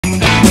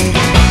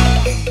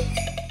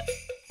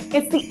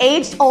It's the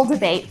age-old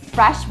debate,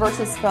 fresh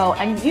versus faux,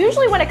 and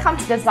usually when it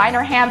comes to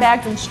designer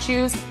handbags and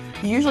shoes,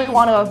 you usually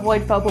want to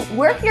avoid faux, but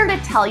we're here to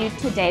tell you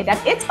today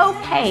that it's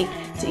okay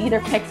to either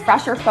pick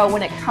fresh or faux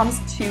when it comes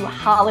to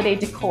holiday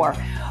decor.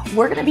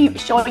 We're going to be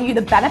showing you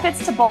the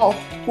benefits to both.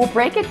 We'll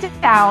break it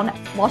down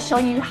while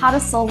showing you how to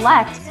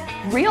select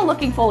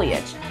real-looking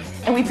foliage.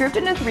 And we've grouped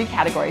it into 3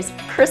 categories: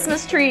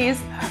 Christmas trees,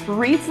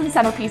 wreaths and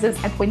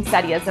centerpieces, and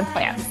poinsettias and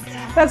plants.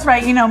 That's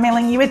right. You know,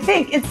 Mei-Ling, you would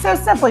think it's so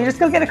simple. You just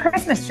go get a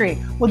Christmas tree.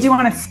 Well, do you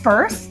want a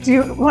spruce? Do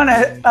you want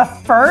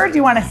a fir? Do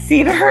you want a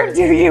cedar?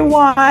 Do you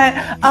want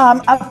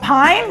a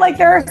pine? Like,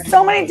 there are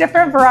so many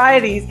different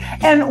varieties.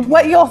 And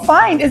what you'll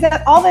find is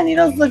that all the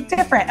needles look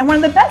different. And one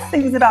of the best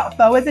things about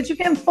faux is that you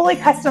can fully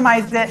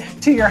customize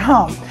it to your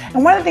home.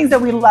 And one of the things that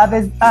we love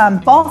is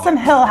Balsam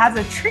Hill has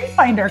a tree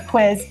finder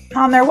quiz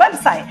on their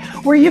website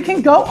where you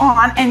can go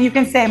on and you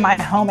can say,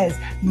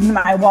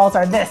 my walls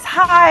are this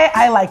high,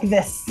 I like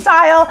this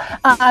style.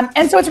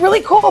 And so it's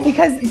really cool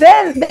because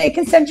then they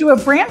can send you a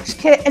branch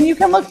kit and you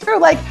can look through,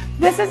 like,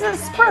 this is a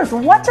spruce.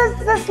 What does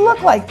this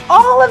look like?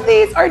 All of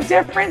these are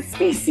different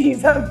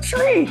species of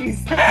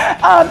trees.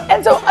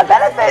 And so a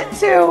benefit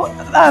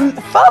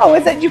to faux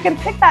is that you can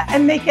pick that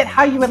and make it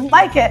how you would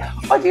like it.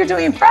 Or if you're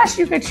doing fresh,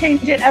 you could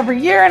change it every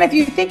year. And if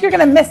you think you're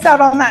gonna miss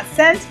out on that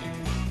scent,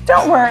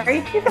 don't worry,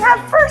 you can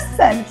have first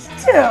scent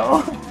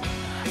too.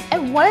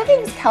 And one of the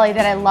things, Kelly,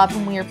 that I loved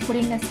when we were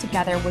putting this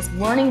together was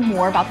learning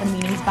more about the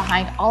meanings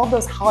behind all of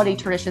those holiday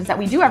traditions that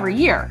we do every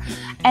year.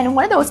 And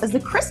one of those is the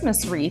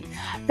Christmas wreath.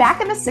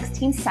 Back in the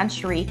 16th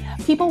century,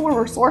 people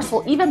were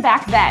resourceful even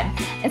back then.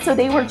 And so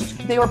they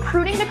were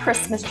pruning the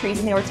Christmas trees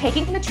and they were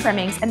taking the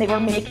trimmings and they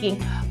were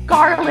making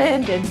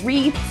garland and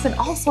wreaths and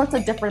all sorts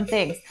of different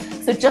things.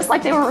 So just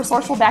like they were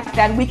resourceful back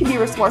then, we can be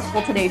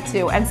resourceful today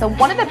too. And so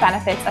one of the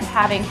benefits of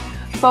having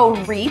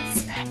faux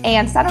wreaths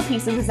and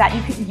centerpieces is that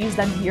you can use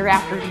them year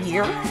after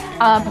year.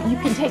 You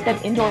can take them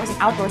indoors and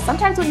outdoors.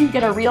 Sometimes when you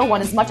get a real one,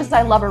 as much as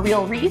I love a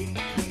real wreath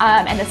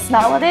and the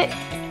smell of it,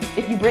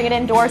 if you bring it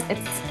indoors,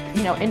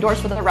 it's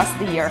indoors for the rest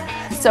of the year.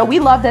 So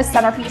we love this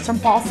centerpiece from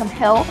Balsam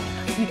Hill.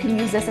 You can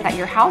use this at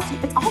your house.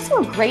 It's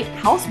also a great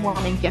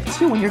housewarming gift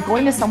too when you're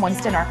going to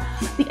someone's dinner.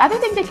 The other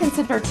thing to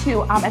consider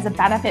too as a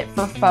benefit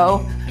for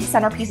faux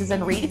centerpieces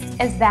and wreaths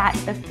is that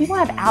if people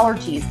have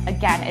allergies,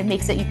 again, it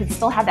makes it you can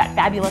still have that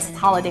fabulous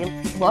holiday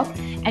look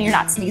and you're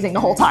not sneezing the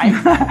whole time.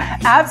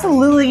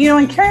 Absolutely.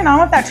 And carrying on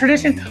with that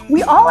tradition,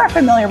 we all are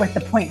familiar with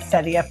the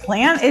poinsettia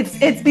plant.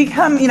 It's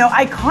become,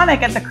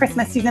 iconic at the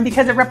Christmas season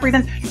because it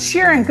represents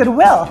cheer and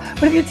goodwill.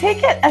 But if you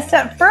take it a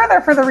step further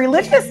for the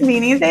religious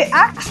meanings, they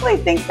actually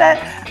think that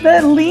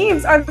the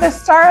leaves are the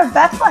Star of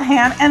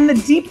Bethlehem and the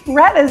deep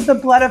red is the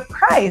blood of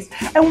Christ.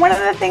 And one of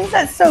the things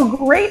that's so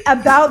great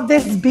about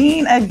this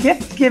being a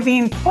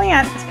gift-giving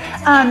plant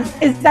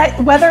is that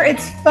whether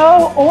it's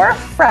faux or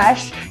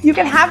fresh, you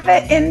can have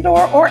it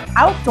indoor or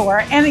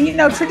outdoor. And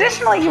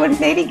traditionally you would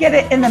maybe get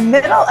it in the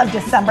middle of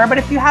December, but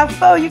if you have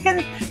faux, you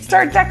can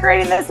start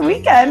decorating this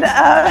weekend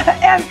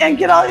and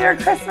get all your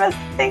Christmas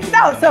things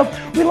out. So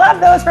we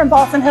love those from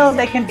Balsam Hill.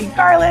 They can be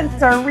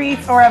garlands or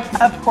wreaths or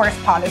of course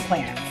potted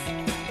plants.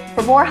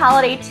 For more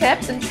holiday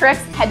tips and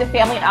tricks, head to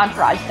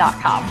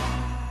familyentourage.com.